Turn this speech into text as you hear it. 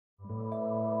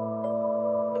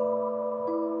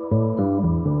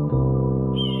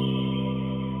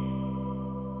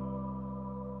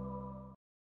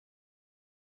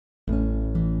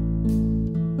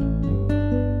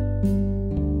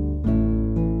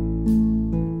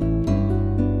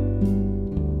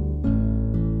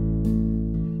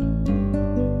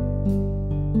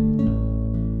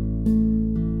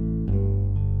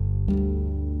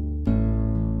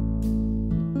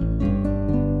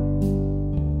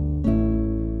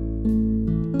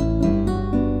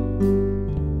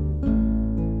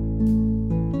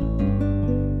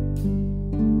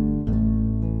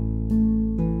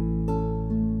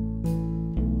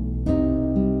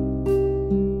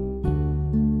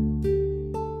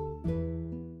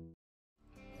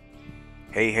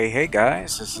Hey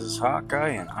guys, this is Hawkeye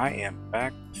and I am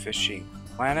back fishing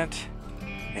Planet.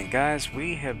 And guys,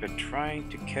 we have been trying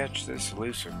to catch this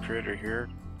elusive critter here,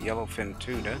 Yellowfin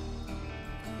Tuna.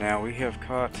 Now we have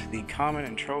caught the common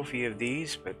and trophy of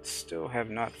these, but still have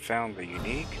not found the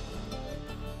unique.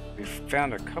 We've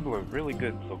found a couple of really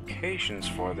good locations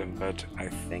for them, but I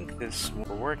think this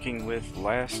we're working with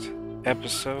last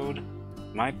episode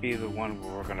might be the one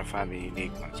where we're going to find the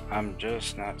unique ones. I'm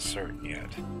just not certain yet.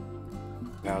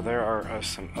 Now there are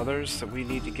some others that we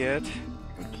need to get to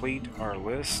complete our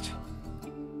list.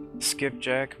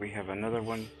 Skipjack, we have another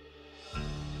one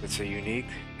that's a unique,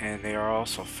 and they are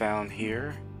also found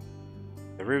here.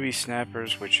 The ruby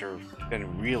snappers, which have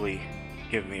been really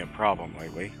giving me a problem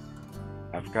lately.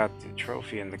 I've got the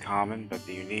trophy and the common, but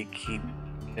the unique keep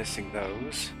missing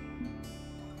those.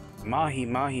 Mahi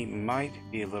might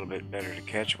be a little bit better to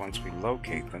catch once we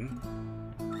locate them.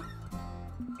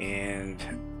 And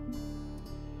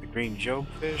green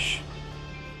jokefish,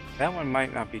 that one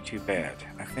might not be too bad.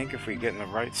 I think if we get in the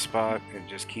right spot and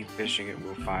just keep fishing it,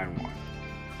 we'll find one.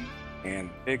 And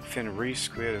big fin reef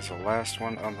squid is the last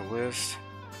one on the list,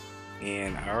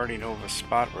 and I already know of a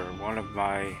spot where one of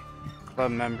my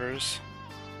club members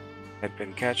had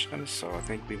been catching them, so I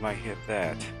think we might hit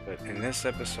that. But in this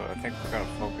episode, I think we're going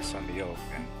to focus on the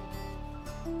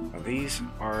yellowfin. Now, these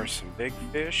are some big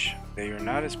fish. They are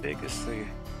not as big as the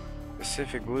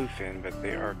Pacific bluefin, but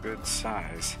they are good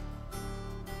size.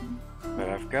 But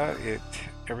I've got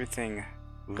everything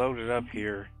loaded up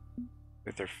here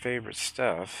with their favorite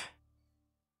stuff.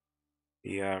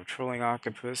 The trolling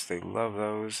octopus, they love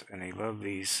those, and they love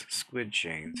these squid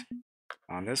chains.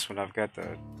 On this one, I've got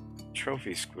the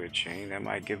trophy squid chain. That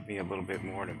might give me a little bit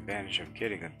more advantage of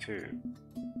getting it too.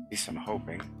 At least I'm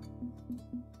hoping.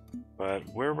 But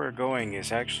where we're going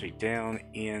is actually down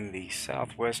in the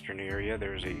southwestern area.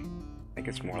 There's I think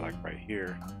it's more like right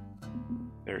here.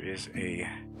 There is pretty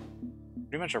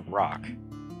much a rock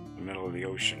in the middle of the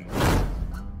ocean.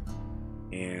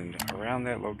 And around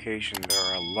that location there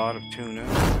are a lot of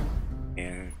tuna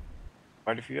and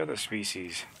quite a few other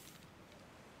species.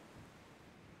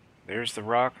 There's the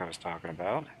rock I was talking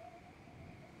about.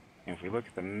 And if we look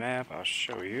at the map, I'll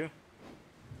show you.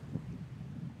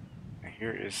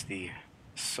 Here is the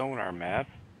sonar map,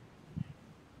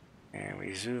 and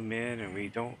we zoom in and we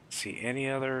don't see any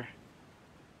other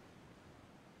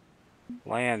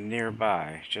land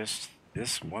nearby, just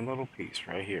this one little piece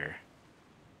right here.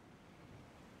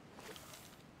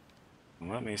 And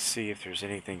let me see if there's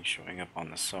anything showing up on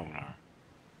the sonar.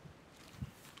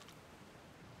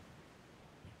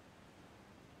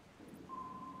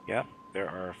 Yep, there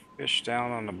are fish down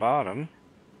on the bottom.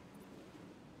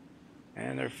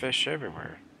 And there are fish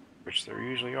everywhere, which there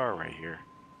usually are right here.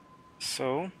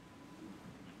 So,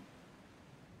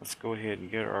 let's go ahead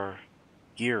and get our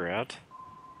gear out.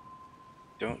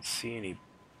 Don't see any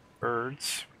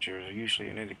birds, which are usually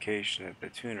an indication that the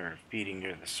tuna are feeding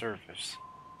near the surface.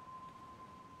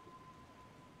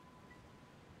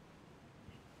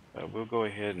 But we'll go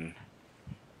ahead and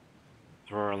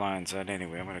throw our lines out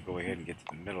anyway. I'm going to go ahead and get to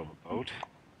the middle of the boat.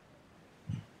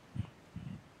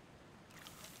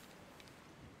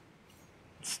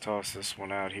 Let's toss this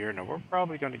one out here. Now we're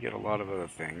probably going to get a lot of other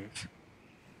things.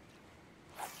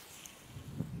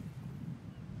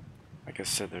 Like I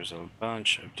said, there's a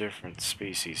bunch of different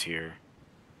species here.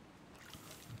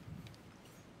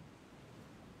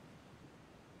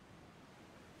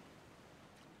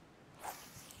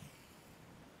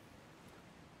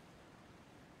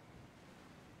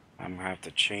 I'm going to have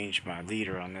to change my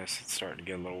leader on this. It's starting to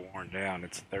get a little worn down.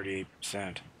 It's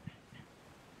 38%.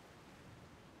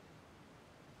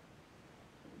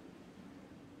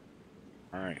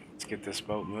 Alright, let's get this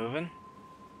boat moving.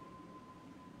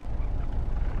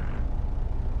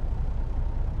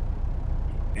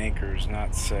 Anchor's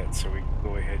not set, so we can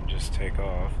go ahead and just take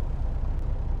off.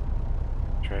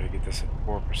 Try to get this at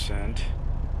 4%.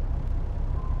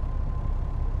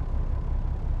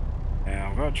 Now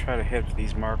I'm going to try to hit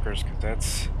these markers because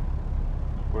that's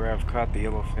where I've caught the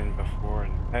yellowfin before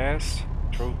in the past.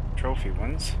 Trophy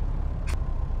ones.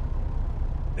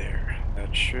 There.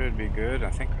 That should be good. I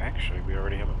think actually we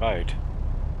already have a bite.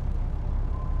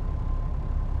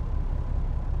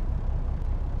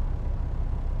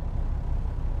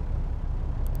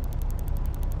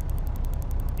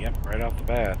 Yep, right off the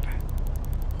bat.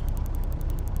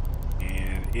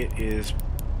 And it is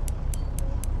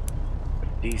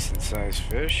a decent sized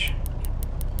fish.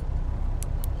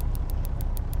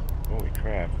 Holy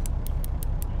crap.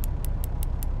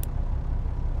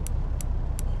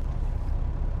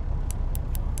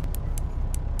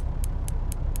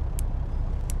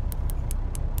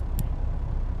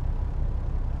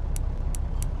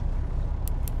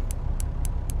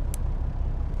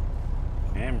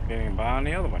 And we're getting by on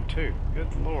the other one too.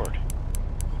 Good lord.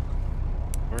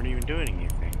 Weren't even doing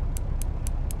anything.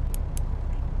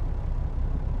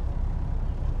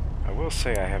 I will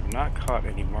say I have not caught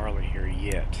any marlin here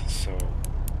yet, so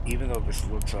even though this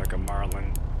looks like a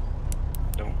marlin,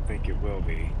 I don't think it will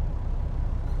be.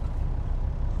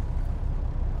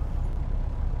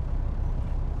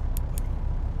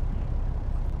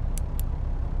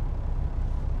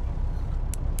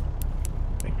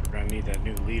 I think we're going to need that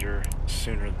new leader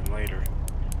sooner than later.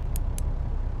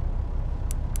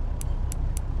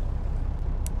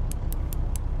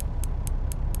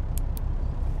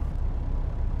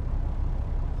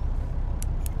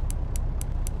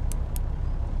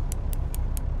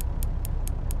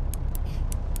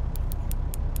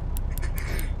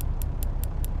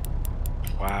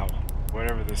 Wow,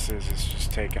 whatever this is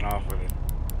just taking off with it.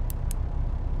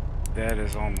 That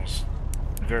is almost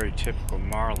very typical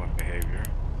marlin behavior.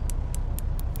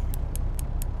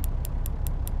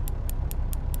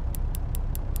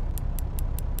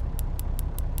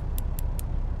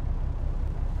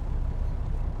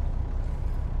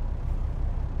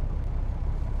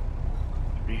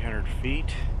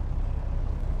 Feet.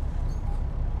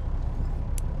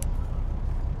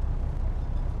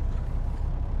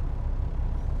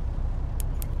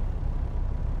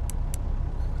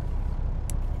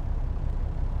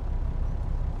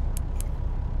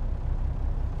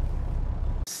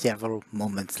 Several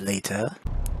moments later.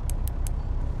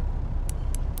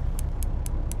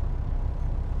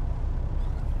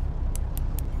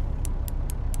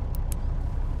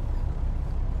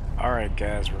 Alright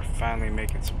guys, we're finally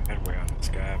making some headway on this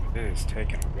guy, but it is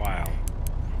taking a while.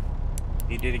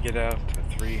 He did get out to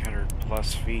 300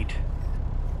 plus feet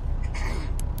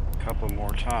a couple more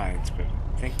times, but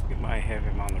I think we might have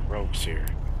him on the ropes here.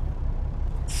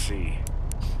 Let's see.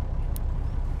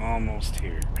 Almost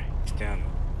here. He's down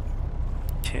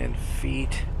 10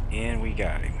 feet and we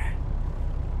got him.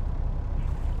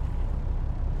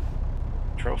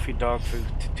 Trophy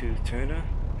Dogtooth Tuna.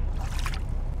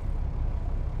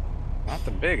 Not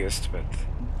the biggest, but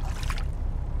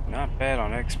not bad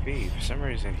on XP. For some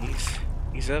reason,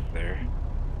 he's up there.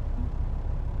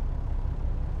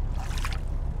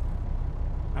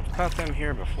 I've caught them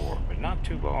here before, but not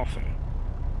too often.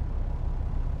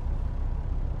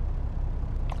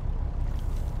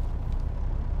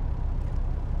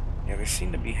 Yeah, they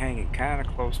seem to be hanging kind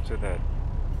of close to that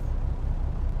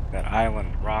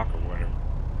island rock or whatever.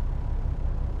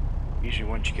 Usually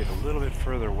once you get a little bit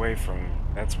further away from them,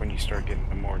 that's when you start getting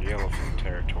the more yellowfin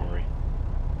territory.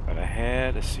 But I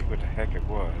had to see what the heck it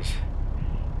was.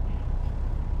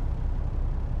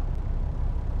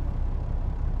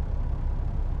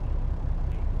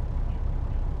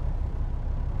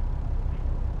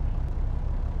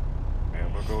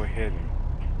 Well, we'll go ahead and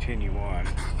continue on.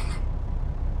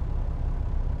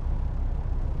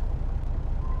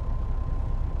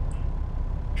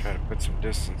 Try to put some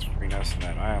distance between us and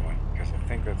that island, because I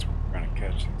think that's where we're going to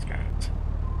catch these guys.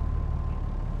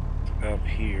 It's up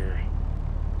here,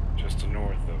 just to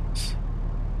north of us.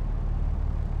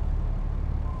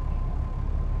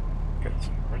 Got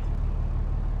some north.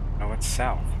 No, it's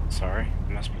south. Sorry,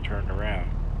 it must be turned around.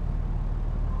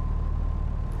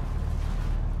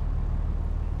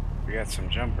 We got some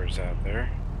jumpers out there.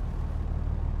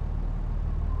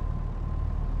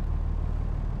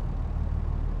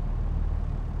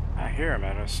 I hear him,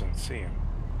 I just don't see him.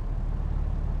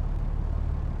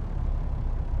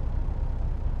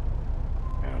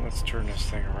 Yeah, let's turn this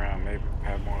thing around. Maybe we'll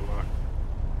have more luck.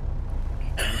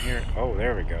 In here. Oh,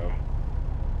 there we go.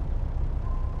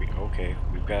 Okay,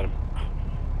 we've got him.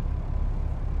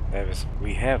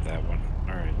 We have that one.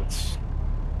 Alright, let's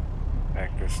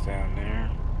back this down there.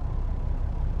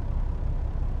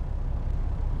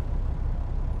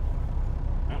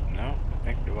 Oh, no, I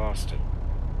think we lost it.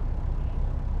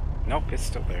 Nope, it's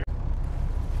still there.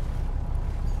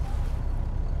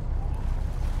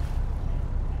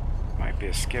 be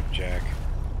a skipjack.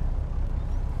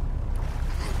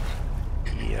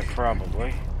 Yeah,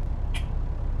 probably.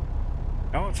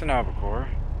 No, it's an albacore.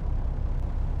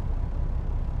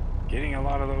 Getting a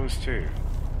lot of those too.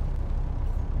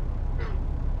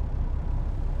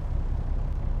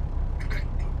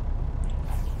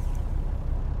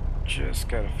 Just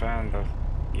gotta find the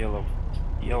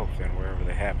yellowfin wherever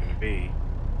they happen to be.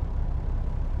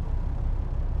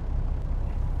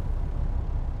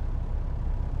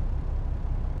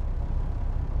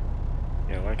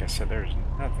 Yeah, like I said, there's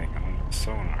nothing on the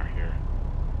sonar here.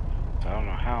 So I don't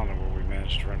know how in the world we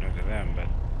managed to run into them, but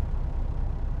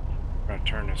we're gonna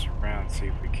turn this around and see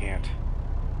if we can't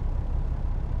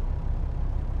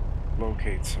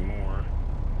locate some more.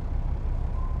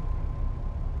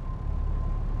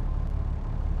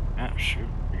 Ah, shoot,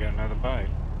 we got another bite.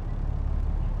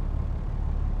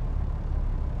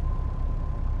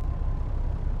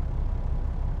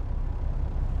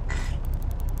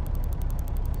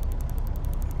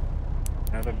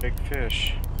 Another big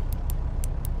fish.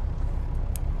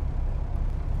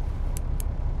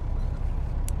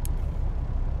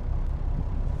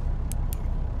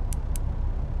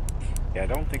 Yeah, I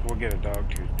don't think we'll get a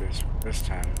dogtooth this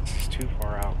time. This is too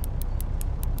far out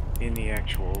in the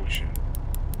actual ocean.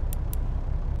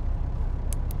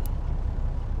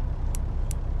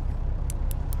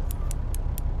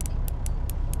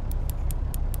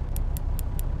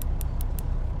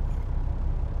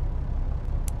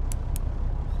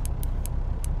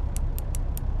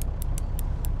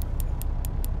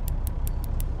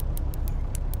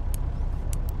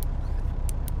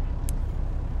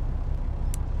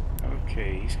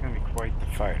 Okay, he's gonna be quite the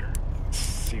fighter. Let's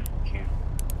see if we can.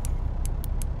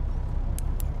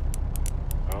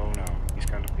 Oh no, he's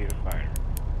gonna be the fighter.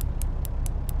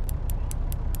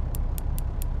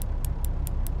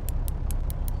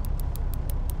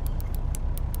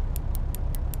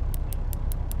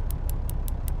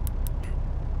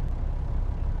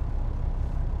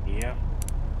 Yep.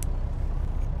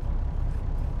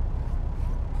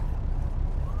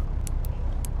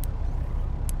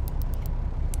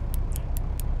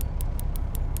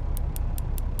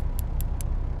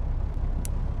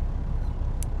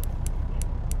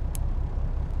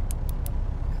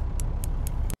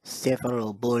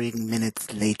 Several boring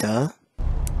minutes later.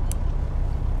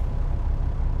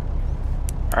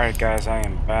 Alright guys, I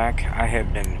am back. I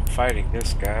have been fighting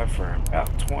this guy for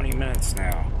about 20 minutes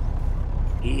now.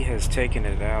 He has taken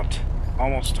it out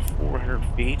almost to 400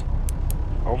 feet,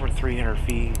 over 300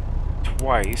 feet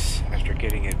twice after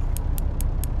getting it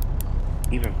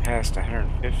even past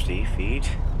 150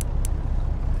 feet.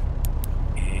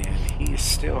 And he is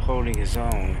still holding his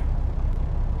own.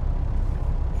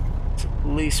 It's at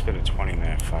least been a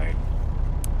 20-minute fight.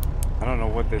 I don't know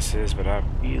what this is, but I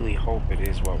really hope it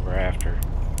is what we're after.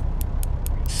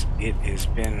 It has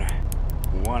been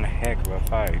one heck of a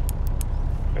fight.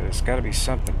 But it's got to be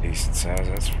something decent size,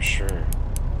 that's for sure.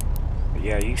 But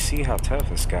yeah, you see how tough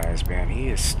this guy is, man. He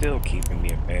is still keeping me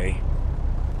at bay.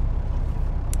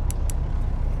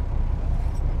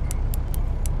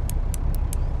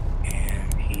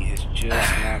 And he is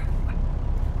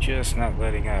just not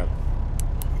letting up.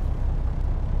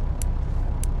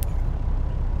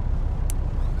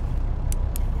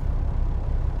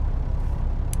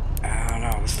 I don't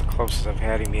know, this is the closest I've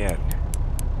had him yet.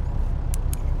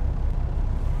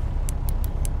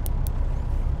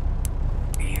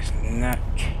 He's not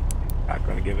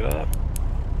going to give it up.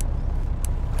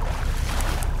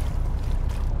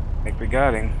 I think we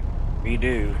got him. We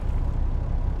do.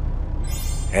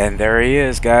 And there he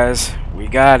is, guys. We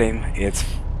got him.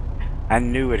 I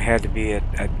knew it had to be it.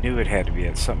 I knew it had to be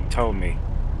it. Something told me.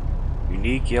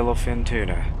 Unique yellowfin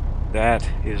tuna. That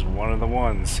is one of the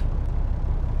ones.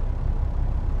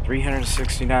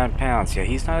 369 pounds. Yeah,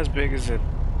 he's not as big as the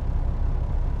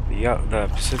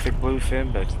Pacific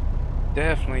bluefin, but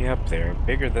definitely up there.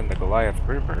 Bigger than the Goliath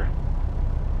grouper.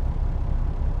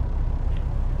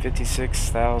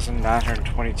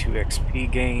 56,922 XP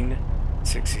gain.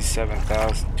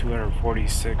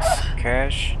 67,246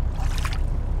 cash.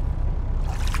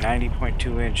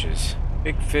 90.2 inches.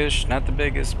 Big fish, not the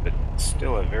biggest, but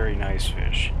still a very nice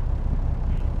fish.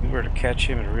 If you were to catch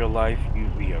him in real life,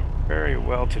 you'd be a very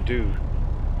well-to-do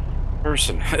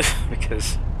person,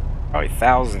 because probably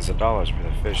thousands of dollars worth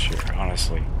of fish here,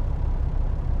 honestly.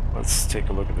 Let's take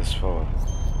a look at this fellow.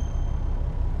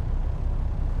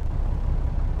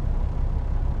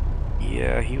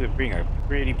 Yeah, he would bring a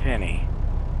pretty penny.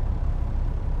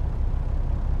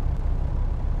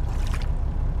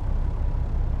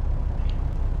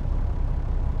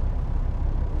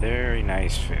 Very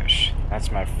nice fish.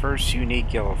 That's my first unique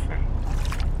yellowfin.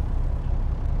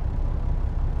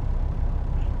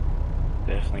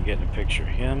 Definitely getting a picture of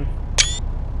him.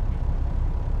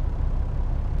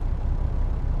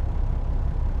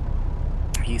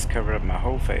 He's covered up my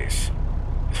whole face.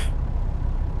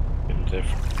 Getting a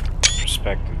different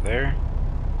perspective there.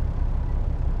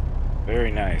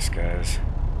 Very nice, guys.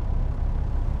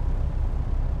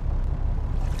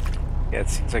 Yeah, it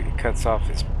seems like it cuts off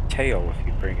his tail if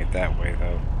you bring it that way,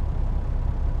 though.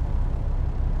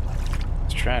 I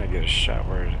was trying to get a shot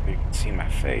where you can see my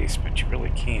face, but you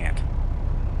really can't.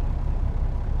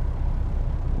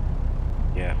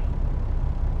 Yeah.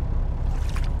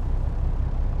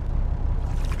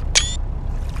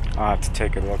 I'll have to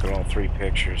take a look at all three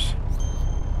pictures.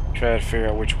 Try to figure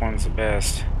out which one's the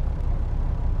best.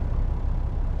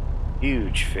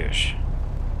 Huge fish.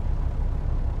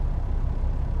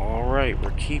 Alright,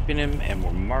 we're keeping him and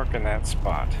we're marking that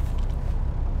spot.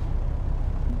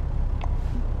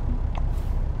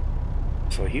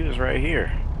 So he was right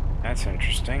here. That's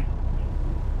interesting.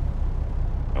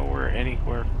 Nowhere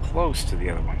anywhere close to the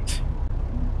other ones.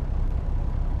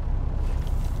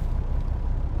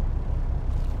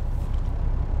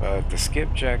 But the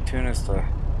skipjack tuna is the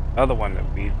other one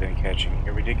that we've been catching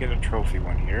here. We did get a trophy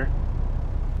one here.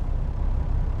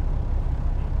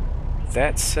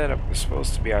 That setup was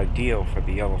supposed to be ideal for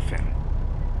the yellowfin.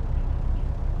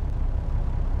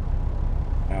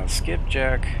 Now,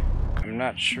 skipjack, I'm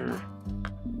not sure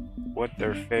what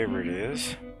their favorite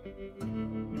is.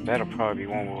 That'll probably be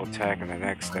one we'll attack in the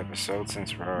next episode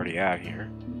since we're already out here.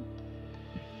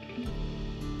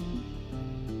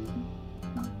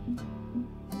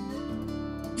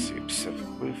 Let's see, Pacific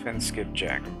bluefin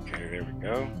skipjack. Okay, there we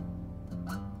go.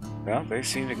 Well, they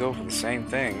seem to go for the same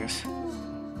things.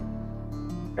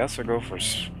 They also go for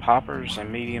poppers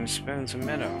and medium spoons and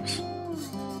minnows.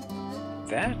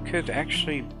 That could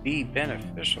actually be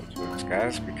beneficial to us,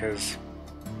 guys, because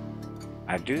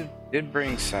I did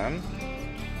bring some.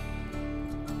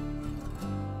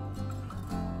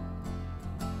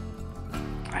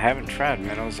 I haven't tried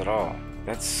minnows at all.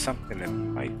 That's something that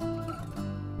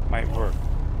might work.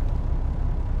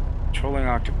 Trolling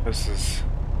octopuses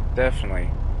definitely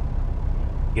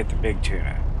get the big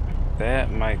tuna.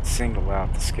 That might single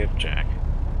out the skipjack.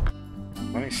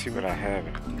 Let me see what I have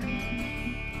in here.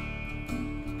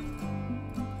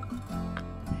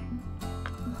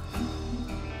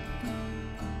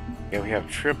 Yeah, we have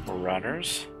triple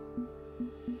runners,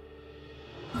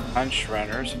 punch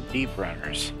runners, and deep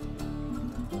runners.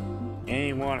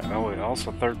 Anyone? Oh, and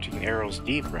also 13 arrows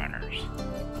deep runners.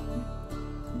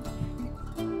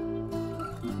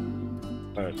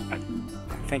 But I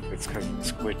think it's because of the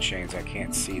squid chains I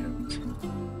can't see those.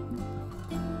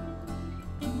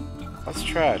 Let's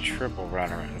try a triple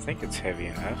runner. I think it's heavy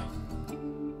enough.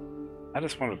 I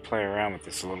just want to play around with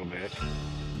this a little bit.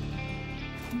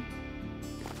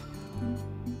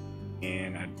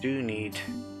 And I do need,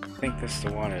 I think this is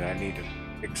the one that I need to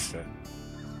fix the,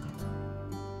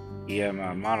 yeah,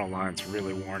 my monoline's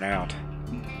really worn out.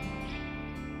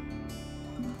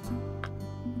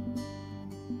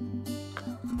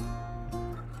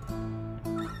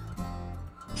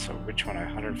 So which one?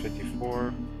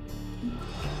 154?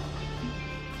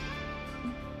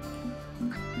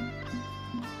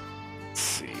 Let's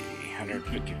see,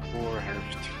 154,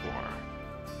 154.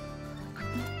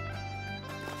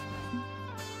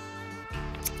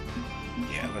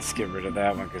 Yeah, let's get rid of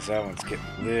that one because that one's getting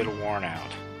a little worn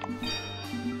out.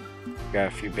 Got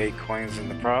a few bait coins in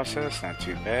the process, not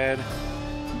too bad.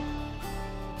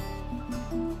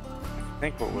 I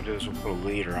think what we'll do is we'll put a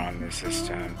leader on this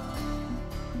time.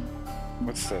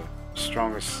 What's the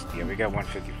strongest? Yeah, we got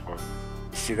 154.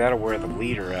 See, that'll wear the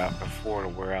leader out before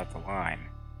it'll wear out the line.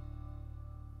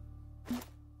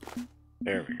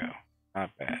 There we go.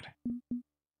 Not bad.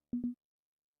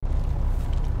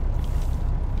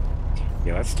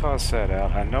 Yeah, let's toss that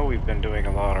out. I know we've been doing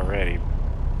a lot already.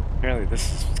 Apparently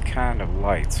this is kind of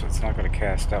light, so it's not going to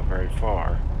cast out very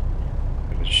far.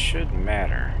 But it shouldn't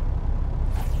matter.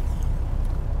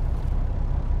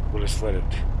 We'll just let it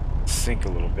sink a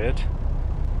little bit.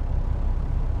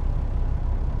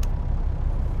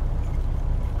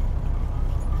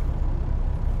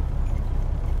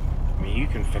 I mean, you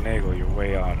can finagle your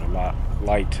way on a lot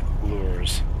light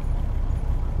lures.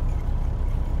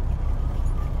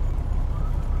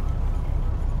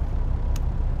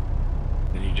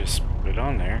 Then you just put it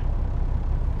on there.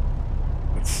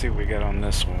 Let's see what we got on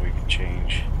this one we can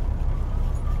change.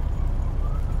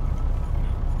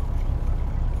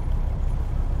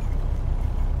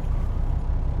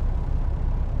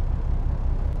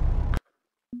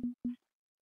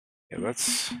 Yeah,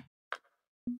 let's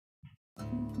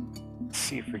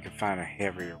see if we can find a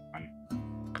heavier one.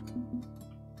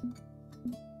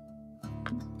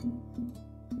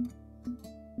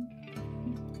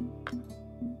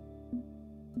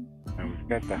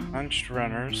 got the hunched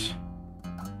runners.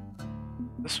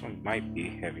 This one might be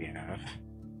heavy enough.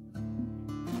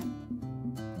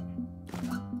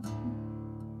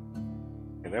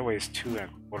 Yeah, that weighs 2¼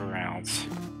 ounce.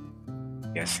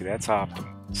 Yeah, see, that's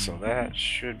optimal. So that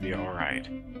should be alright.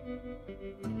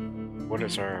 What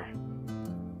is our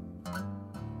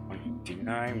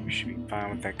 159? We should be fine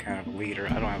with that kind of leader.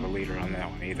 I don't have a leader on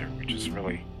that one either, which is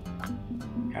really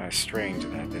kind of strange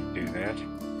that I didn't do that.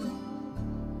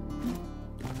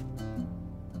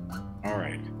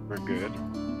 Alright, we're good.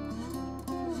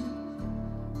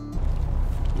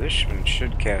 This one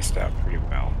should cast out pretty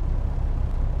well.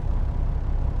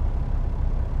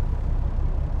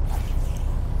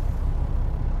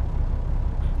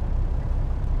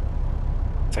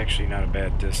 It's actually not a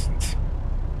bad distance.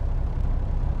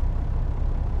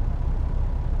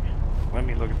 Let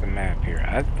me look at the map here.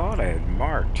 I thought I had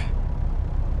marked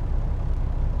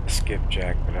the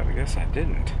skipjack, but I guess I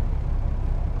didn't.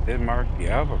 I did mark the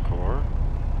albacore.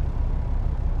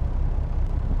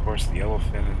 Of course, the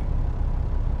yellowfin.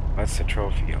 That's the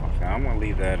trophy yellowfin. I'm going to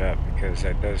leave that up because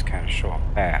that does kind of show a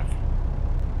path.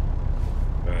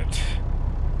 But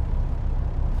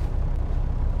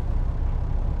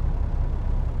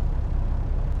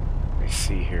let's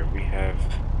see here. We have.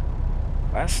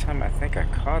 Last time I think I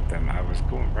caught them, I was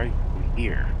going right through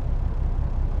here,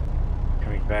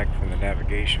 coming back from the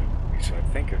navigation. So I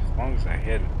think as long as I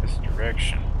head in this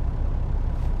direction,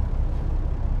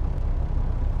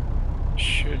 it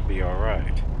should be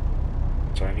alright.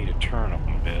 So I need to turn a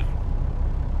little bit.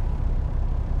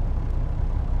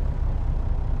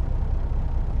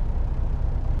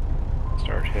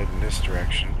 Start heading this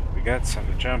direction. We got some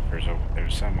jumpers over there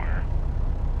somewhere.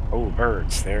 Oh,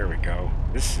 birds. There we go.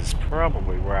 This is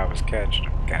probably where I was catching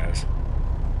them, guys.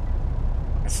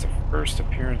 That's the first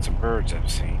appearance of birds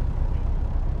I've seen.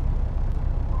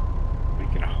 We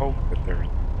can hope that they're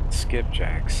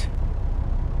skipjacks.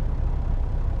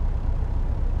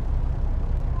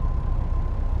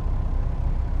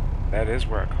 That is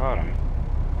where I caught them.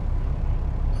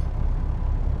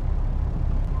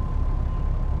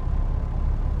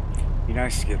 Be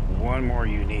nice to get one more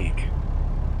unique.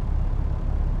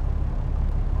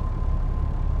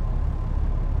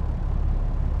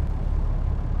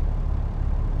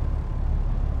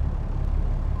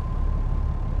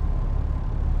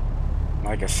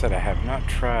 Like I said, I have not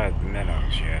tried the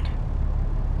minnows yet.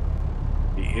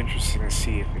 Be interesting to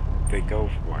see if they go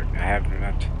for it. I have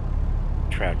not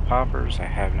tried poppers. I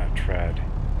have not tried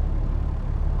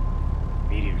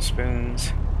medium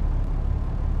spoons.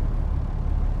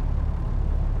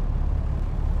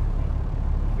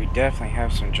 We definitely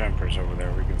have some jumpers over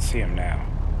there. We can see them now.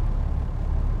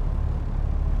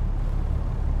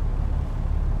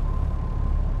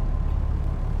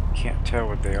 Can't tell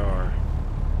what they are.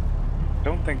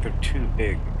 Don't think they're too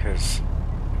big because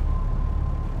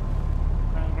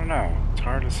I don't know. It's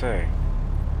hard to say.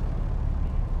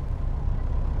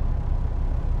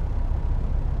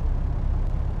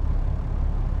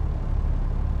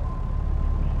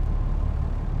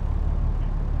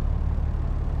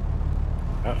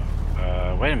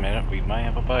 Wait a minute. We might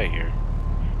have a bite here.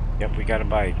 Yep, we got a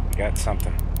bite. We got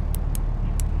something.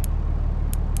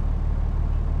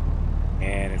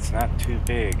 And it's not too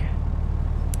big.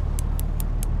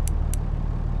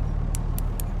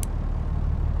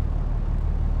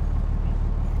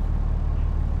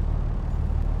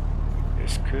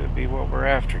 This could be what we're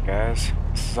after, guys.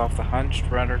 This is off the hunched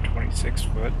runner, 26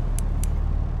 foot.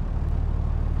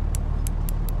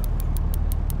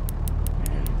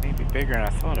 And maybe bigger than I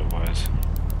thought it was.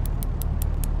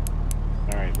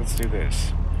 Alright, let's do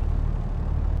this.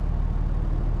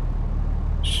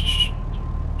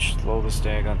 Slow this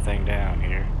daggone thing down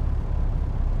here.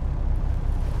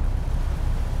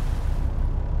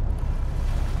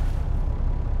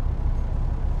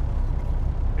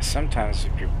 Sometimes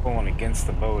if you're pulling against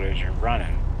the boat as you're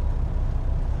running,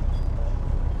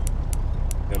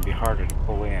 it'll be harder to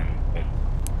pull in, but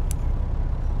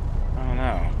I don't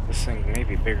know. This thing may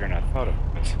be bigger than I thought it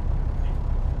was.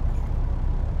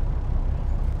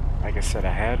 Like I said,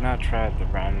 I have not tried to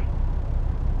run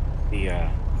the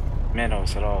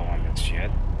minnows at all on this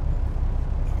yet.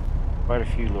 Quite a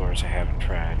few lures I haven't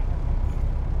tried.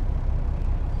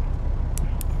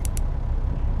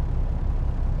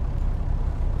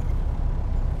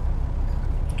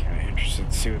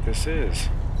 Let's see what this is.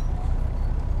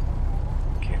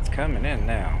 Okay, it's coming in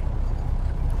now.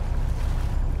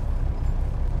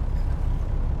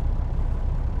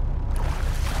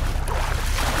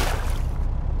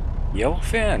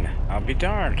 Yellowfin, I'll be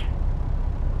darned.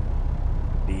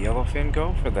 The yellowfin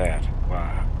go for that.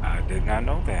 Wow, I did not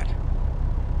know that.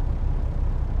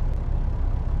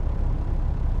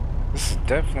 This is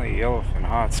definitely a Yellowfin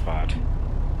Hotspot.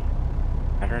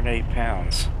 108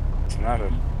 pounds. It's not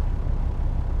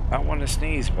one to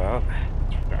sneeze about,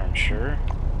 I'm sure.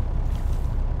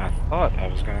 I thought I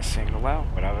was going to single out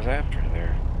what I was after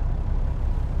there.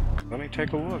 Let me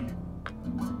take a look.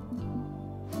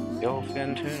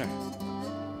 Yellowfin Tuna.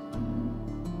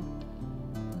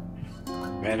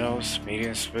 Minnows,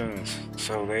 medium spoons.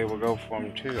 So they will go for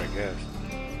them too, I guess.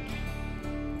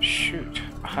 Shoot.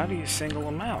 How do you single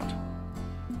them out?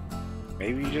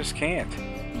 Maybe you just can't.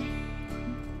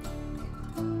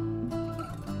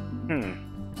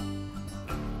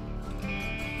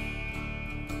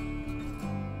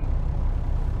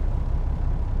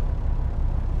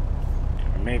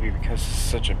 Or maybe because it's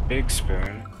such a big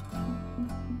spoon.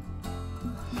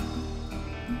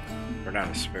 Or not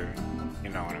a spoon. You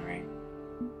know what I mean.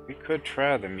 We could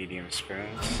try the medium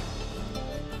spoons.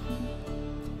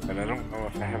 But I don't know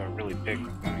if I have a really big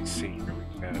one. Let me see here.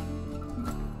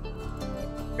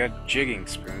 We got jigging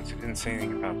spoons. It didn't say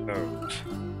anything about those.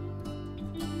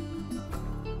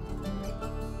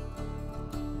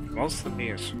 Most of the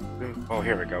medium spoons. Oh,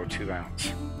 here we go. 2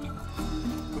 ounce.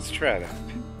 Let's try that.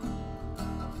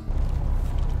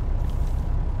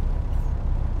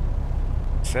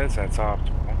 It says that's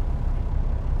optimal.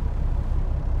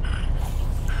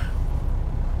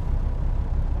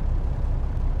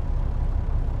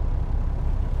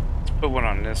 Put one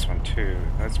on this one too.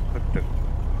 Let's put the...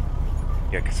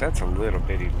 Yeah, because that's a little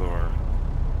bitty lure.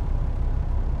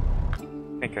 I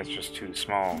think that's just too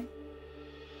small.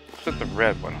 Let's put the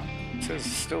red one on. It says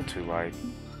it's still too light.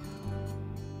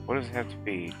 What does it have to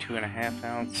be? 2.5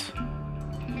 ounce?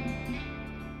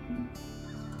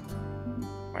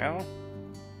 Well,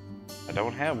 I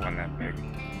don't have one that big.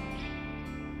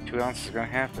 2 ounces is going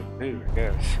to have to do, I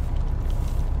guess.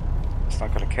 It's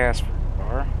not going to cast very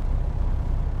far.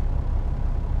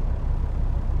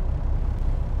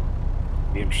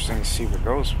 Be interesting to see what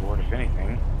goes for it, if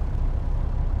anything.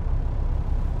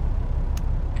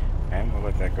 And we'll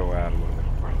let that go out a little bit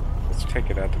further. Let's take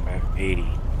it out to about 80,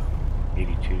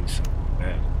 82, something like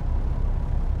that.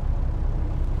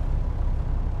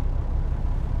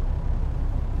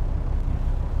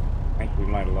 I think we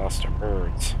might have lost our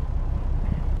birds.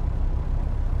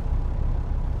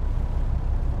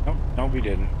 Nope, no, we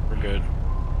didn't. We're good.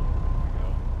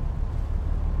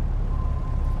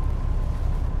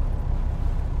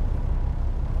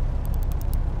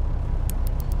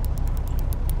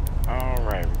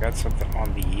 Got something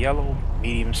on the yellow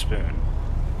medium spoon.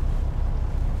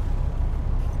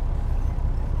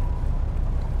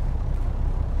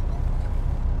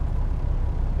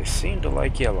 They seem to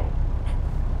like yellow.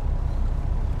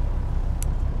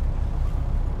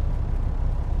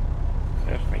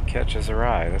 Definitely catches their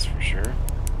eye, that's for sure.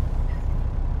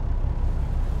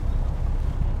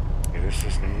 Okay, this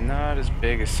is not as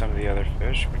big as some of the other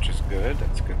fish, which is good.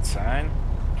 That's a good sign.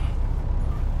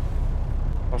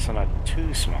 Also not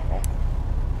too small.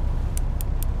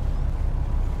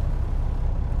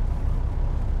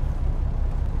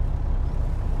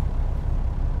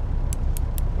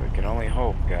 We can only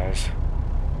hope, guys.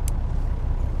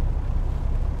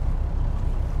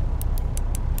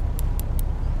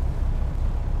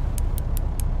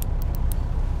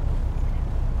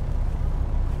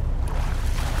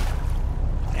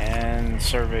 And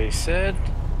survey said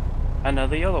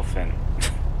another yellowfin.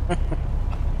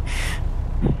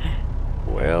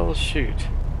 Well, shoot.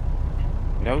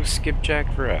 No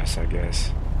skipjack for us, I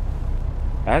guess.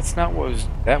 That was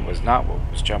not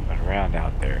what was jumping around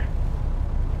out there.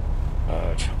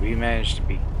 But we managed to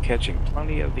be catching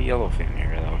plenty of the yellowfin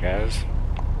here, though, guys.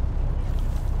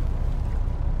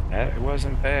 That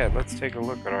wasn't bad. Let's take a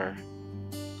look at our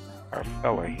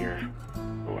fella here.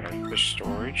 Go in our fish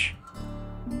storage.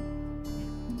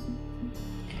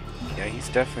 Yeah, he's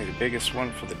definitely the biggest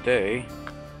one for the day.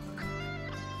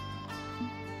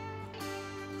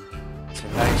 It's a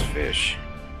nice fish.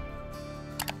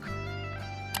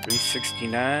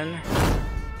 369.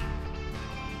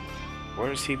 Where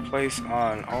does he place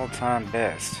on all-time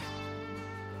best?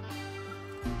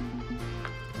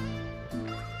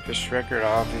 Fish record,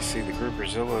 obviously the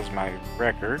Grouperzilla is my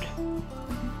record.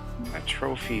 My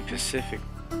trophy Pacific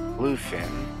bluefin.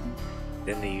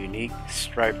 Then the unique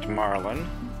striped marlin.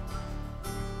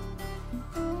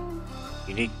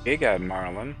 Unique big-eyed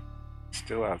marlin.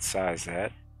 Still outsize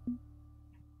that.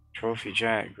 Trophy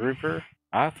giant grouper.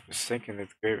 I was thinking that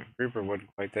the grouper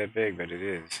wasn't quite that big, but it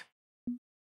is.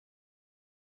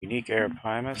 Unique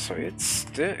arapaima, so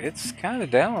it's kind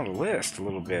of down on the list a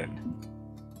little bit.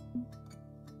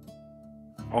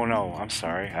 Oh no, I'm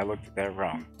sorry, I looked at that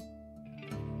wrong.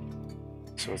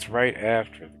 So it's right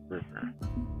after the grouper.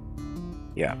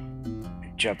 Yeah,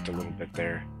 it jumped a little bit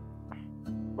there.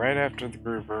 Right after the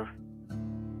grouper,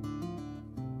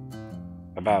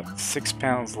 about 6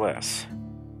 pounds less.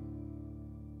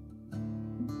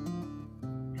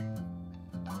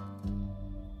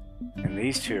 And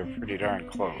these two are pretty darn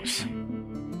close.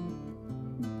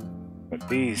 But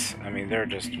these, I mean, they're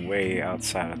just way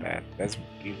outside of that.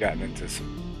 You've gotten into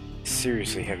some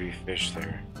seriously heavy fish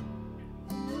there.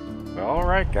 Well,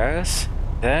 alright guys,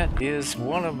 that is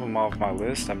one of them off my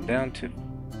list. I'm down to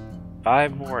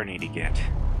 5 more I need to get.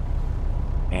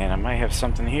 And I might have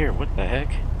something here. What the heck?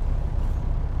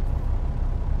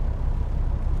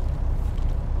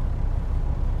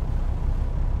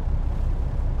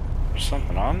 There's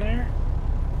something on there?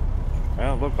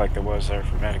 Well, it looked like there was there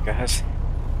for a minute, guys.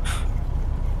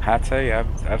 I tell you,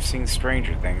 I've seen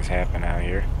stranger things happen out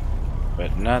here,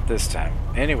 but not this time.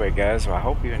 Anyway, guys, well, I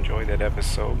hope you enjoyed that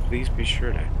episode. Please be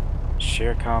sure to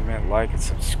share, comment, like, and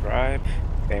subscribe.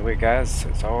 Anyway, guys,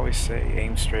 as I always say,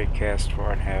 aim straight, cast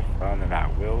far, and have fun, and I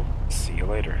will see you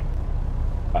later.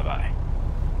 Bye-bye.